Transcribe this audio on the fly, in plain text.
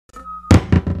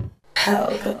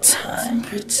Pelpa time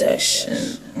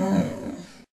protection.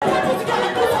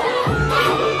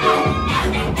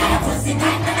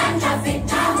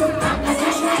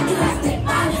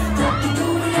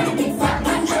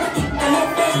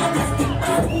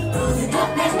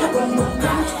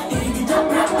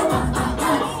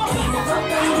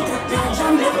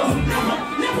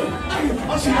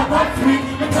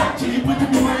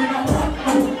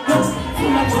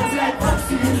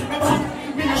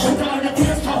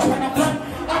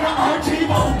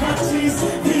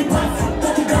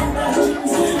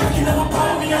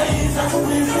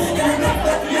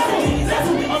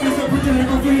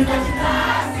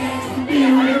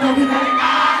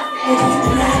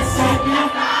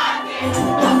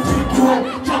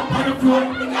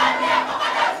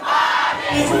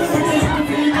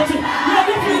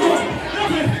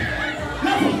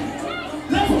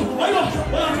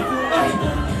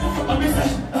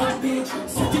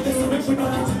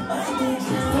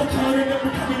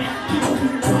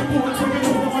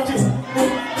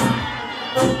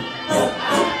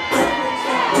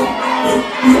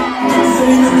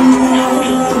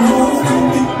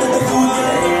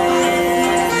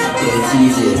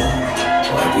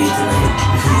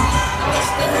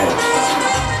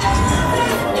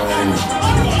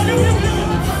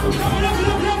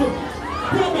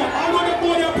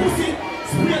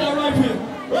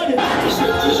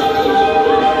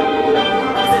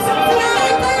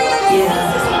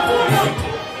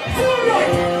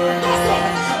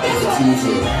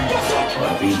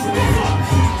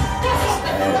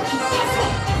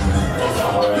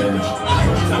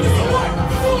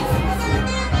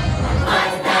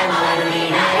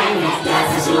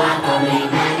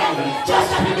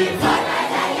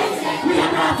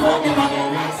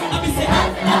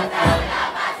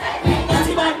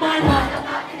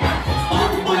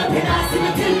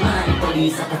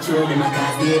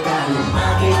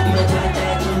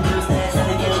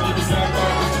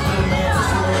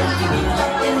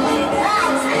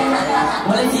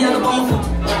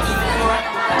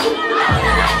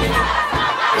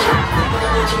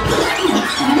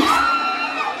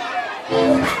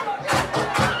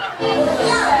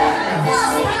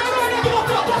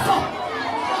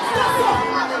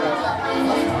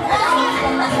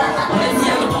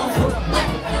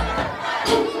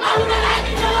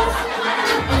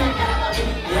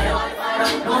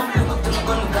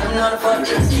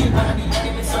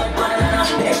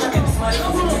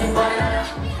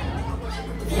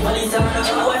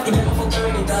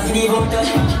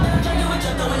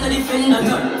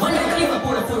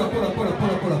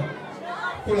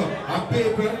 Pull up. And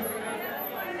people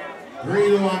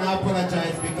really want to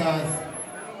apologize because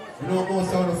you know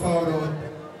most of the fall out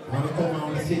when they come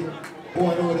out and see who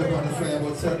I know them on the fly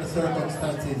about certain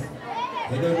circumstances.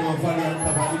 They don't know Valiant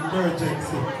have an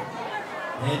emergency.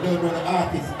 They don't know the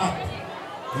artist act.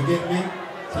 You get me?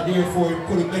 So therefore you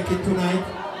couldn't make it tonight.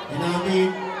 You know what I mean?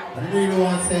 I really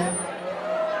want to say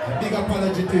a big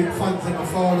apology to the fans in the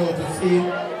fall out to see.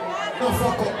 No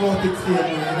fuck up about it still, man.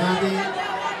 You know what I mean?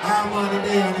 I'm on the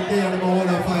day and the whole of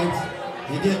vibes.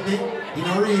 You get me? In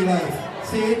a real life.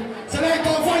 See? So like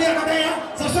go Valiant on there.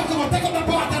 So show come on, take up the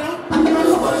part, you know?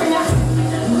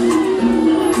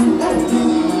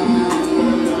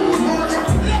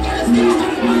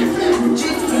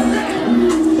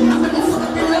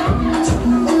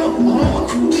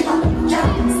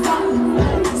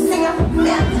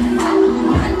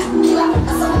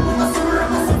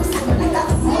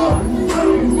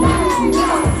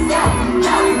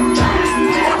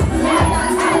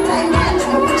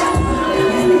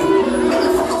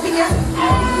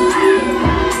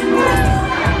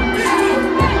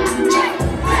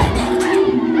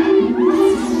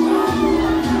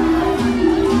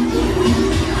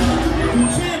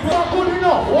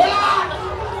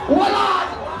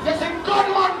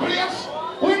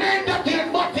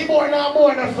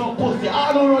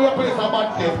 I don't know your place a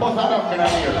bad place, but I don't get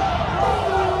here.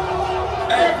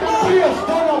 Hey, please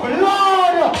turn up,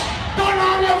 Lord! Turn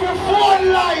on every phone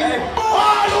line!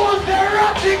 All who's the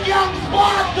ratty gang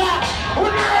sponsor! Who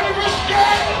ready for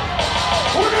skeng?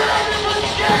 Who ready for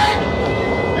skeng?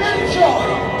 Enjoy!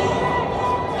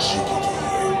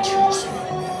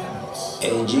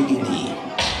 Hey, Jiggity.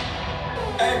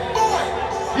 Hey, boy!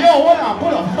 Yo, hold on,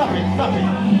 pull up, stop it.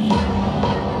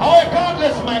 Oh, a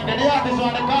cardless mic, the artist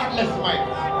on the cardless mic.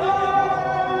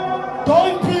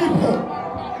 Don't people!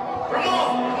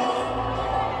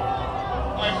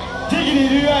 Jiggity,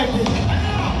 do you like it?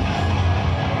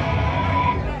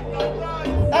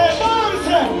 Hey,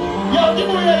 Martin! Yo, give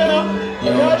me here, you know?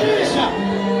 Yo, Jisha!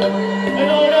 You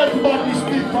know that's about this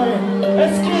speak for you.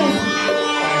 Excuse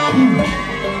me.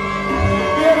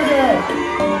 Here we go.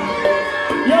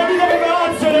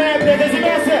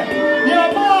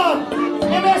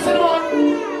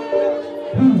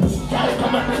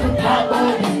 to talk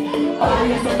about this. Oh,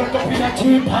 yes, I got up in a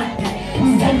cheap panty.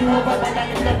 Send you over and I'm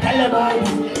gonna tell about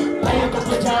this. Buy a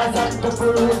couple jars and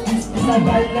couple roasties. This a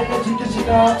violent energy, she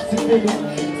don't have to pay it.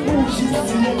 Ooh, she's a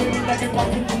silly like a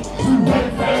pocket. Well,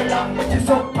 very long, but it's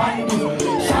so panty.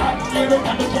 Sharp, lyric,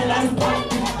 and the girl and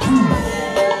panty.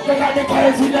 Look at the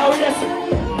girls in our yes.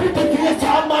 Pretty face,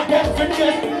 I'm my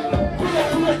definition. Pull it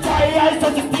to a tie, I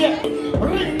such a step.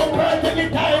 Ring the bird every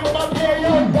time I'm up here,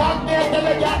 you're down there, tell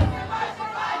a gal.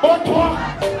 But what?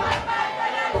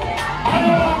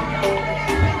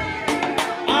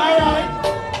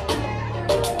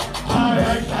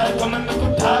 Alright, I'll come and look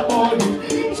at that body.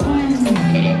 Squeeze.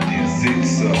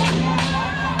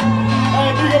 Hey,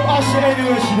 big up Ashley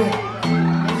anyway, she did.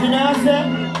 You know what I'm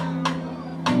saying?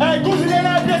 Hey, go to the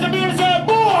night, there's a mirror, say,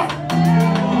 boy!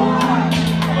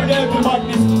 I'm going to back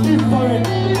this different.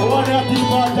 I want to have this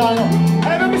part down.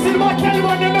 Hey, let me see my Kelly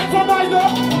one, they make some noise,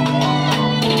 though.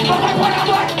 But I want to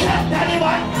watch Kelly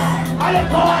one. I let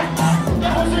go on. They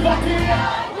must be back here.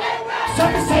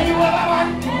 Some say you have a man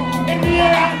in the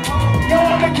air. You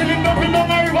want to kill him up in the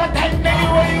Mary, what time,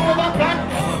 anyway, you have a plan.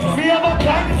 We have a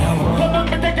plan. Come on,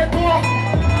 me take a tour.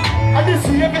 And this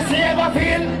see if she ever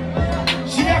feel.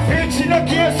 She a feel, she no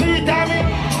care, sweet Tommy.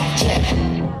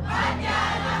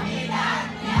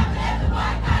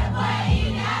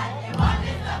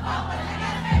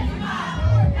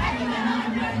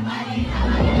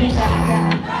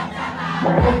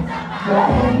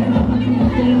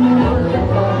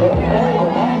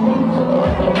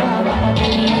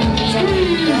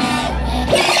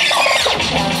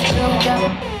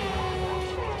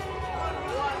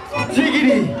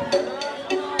 Jiggity.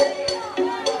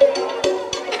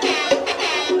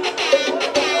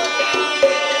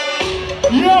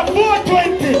 Yeah,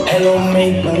 420. Hello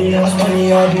mate, money lost,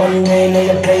 money hard, money rain in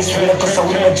the place. Real cause I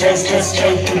wanna chase, get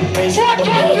straight to the base. The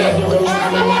money of the road,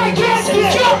 I'm a money get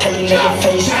sent. Tell you never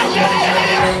face.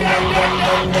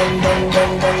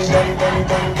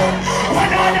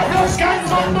 One on the blood scans,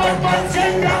 one,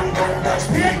 sing down.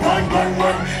 Speed, one.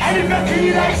 And if I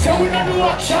feel like so, we don't do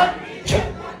action.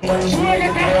 I'm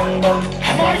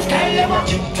always telling you what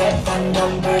you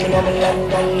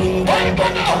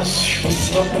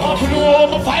Up in the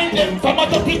home, I find them from a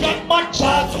topic and much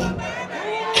of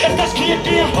if that's clear,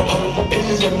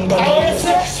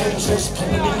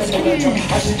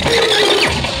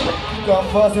 Come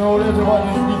fast and hold everyone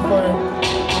is deep for him.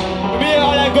 Me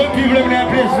all I got people in that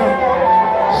place now.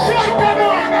 Shut them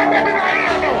up!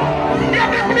 Get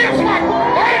the place one!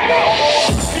 Right now!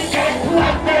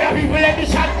 People in the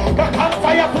shot, the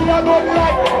campfire full of gun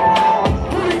light.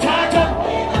 Pull the charge up.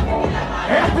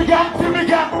 Every gang, pull the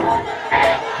gang.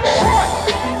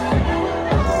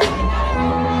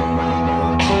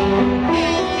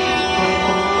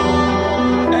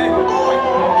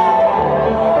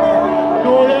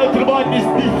 No little one is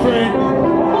different.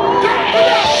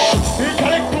 We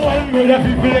collect 200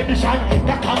 people in the shot, the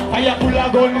campfire full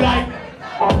of gun light.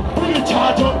 Pull the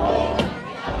charge up.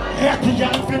 Every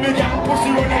gang, pull the gang, pussy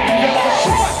on the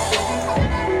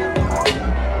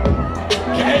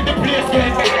Get the place,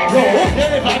 get they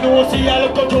never know, see I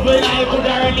look up over and I could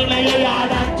have run in your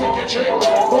yard and take a trip.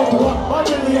 Go to one,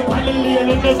 the lane,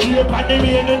 and the sea, and the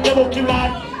lane, and the bookie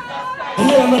man.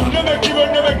 Yeah, man, never give up,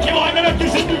 never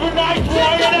kiss it, even night,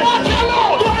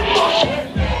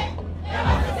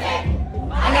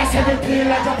 and I 17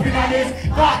 like up in on this,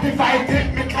 45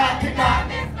 take me can't take that.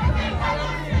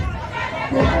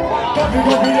 Don't be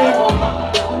there.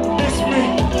 This me.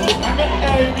 I'm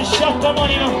gonna be shot the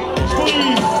money now.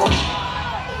 Squeeze.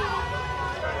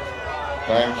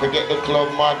 Time to get the club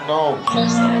mad now.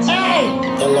 Hey!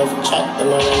 The love chat, the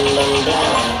love and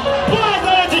Boys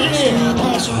are taking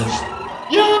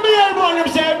you me and one of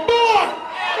them say, boy!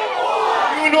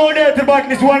 You know that about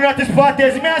this one at this party. Me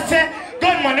I say,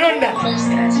 gunman run that.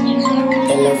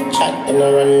 the love chat, the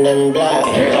love and them black.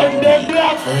 Run them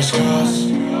black. First class.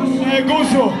 Hey, go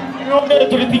so. You know that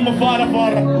to the team of father.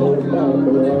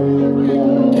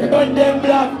 Run them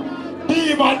black.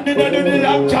 Demon didn't do the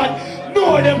love chat.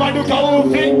 No, them man who can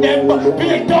fling them.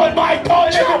 Big down my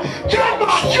toilet. Jump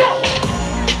on, jump.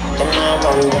 The man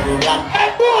on them black. Hey,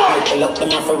 boy. Pull up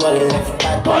enough for rolling left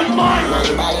back. Gunman.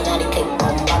 Man body now the clip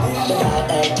come back. The dog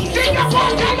Think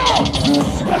about it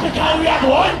now. Every time we have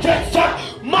 100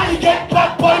 shots, money get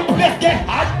back, boy, place get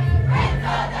hot.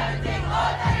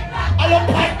 I don't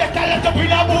find that I let up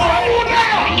in a boy.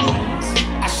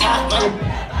 I shot man.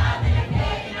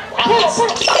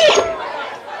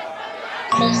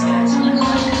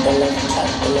 The love chat,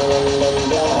 the love and them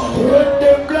black. Run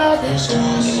them black. First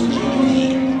class.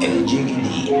 El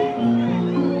Jiggly.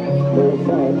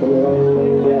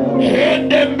 Hit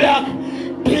them black.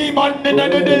 Demon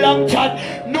in the long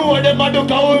chat. No them a do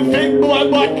go flick boy,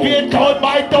 but get out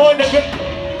my tone.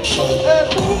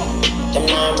 Them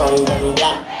not run them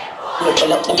black. We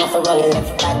pull up them off a run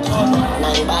left back.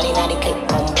 Nine body now the click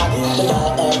come back. The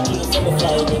dog please let me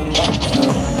fly them back.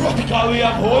 Because we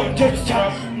have whole texture.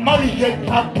 Money get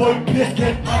pop, boy, place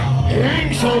get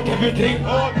rings out everything.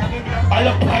 All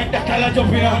the pint that color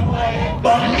jump in a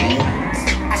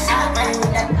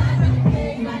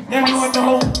then you want to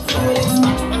know.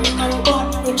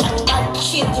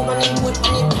 Shit, you want to put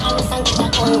on it, and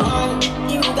that on one.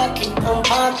 You got click on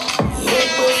pop. Yeah,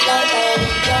 goes like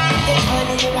that. The time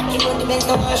you rock, you want to bend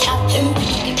over shot. You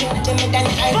get them than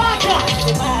I.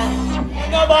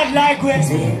 Nobody like it.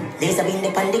 These have been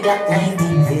the pan the Glock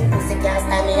 90. Pussy can't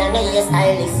stand me, I know you're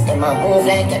stylist. Them a move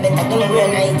like you better than real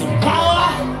 90.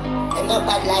 Power! Them not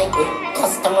bad like it.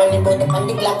 Custom money, but the pan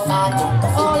the Glock 40.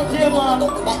 Oh, yeah, man.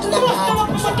 Don't do that in a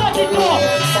party. Give me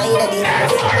inside of the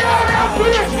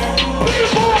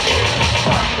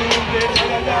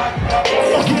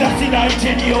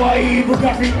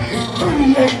Videography.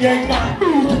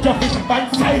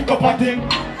 Psychopathy.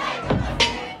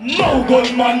 No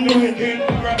gunman doing it.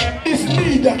 This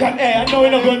leader can air. I know we're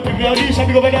not going to be audition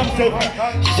to go by themselves.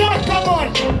 Shut come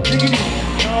on.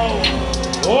 No.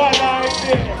 What I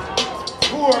say?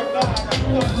 Poor God.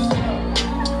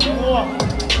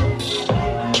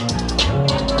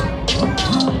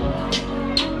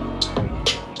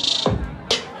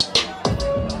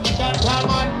 Shut come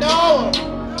on, no.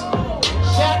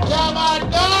 Shut come on,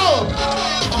 no.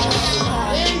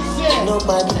 Easy. No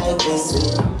bad like this.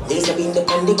 These have been the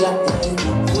pan the Glock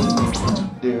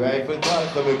 90. The rifle tall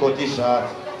so me cut it short.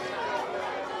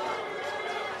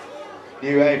 The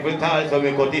rifle tall so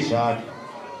me cut it short.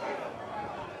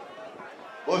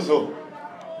 Also,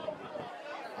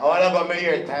 I wanna go my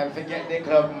ear time to get the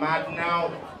club mad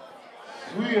now.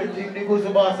 Weird thing the goose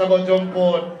boss are gonna jump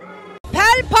on.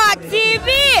 Pelpa TV!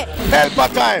 Pelpa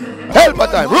time! Pelpa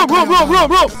time! Room!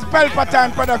 Pelpa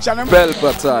time production!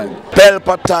 Pelpa time!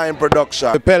 Pelpa time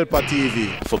production! Pelpa TV!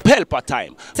 For Pelpa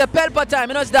time! It's a Pelpa time,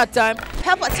 you know it's that time.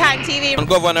 Pelpa time TV. I'm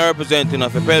governor representing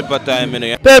of a Pelpa time, you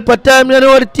know. Pelpa time, you know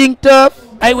what I think tough?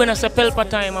 I when I say Pelpa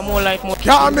time, I'm more like more.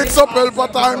 Can't mix up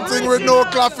Pelpa time thing with no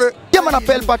coffee. Yeah, man, a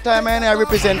Pelpa time, and I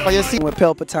represent for you. See, we're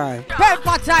Pelpa time.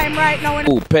 Pelpa time right now.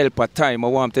 Oh, Pelpa time, I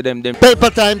want to them. Pelpa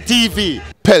time TV.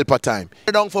 Pelpa time.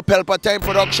 Down for Pelpa time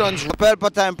productions. Pelpa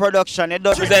time production. It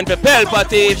does Represent for Pelpa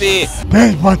TV.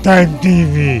 Pelpa time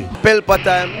TV. Pelpa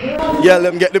time. Yeah, let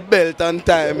them get the belt on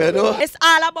time, you know. It's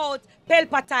all about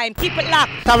Pelpa time. Keep it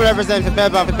locked. Come represent for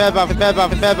Pelpa,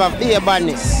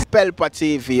 ANMANI. Pelpa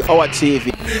TV, our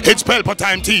TV. It's Pelpa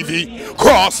time TV.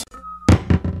 Cross.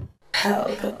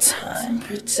 Pelpa time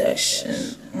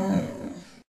protection.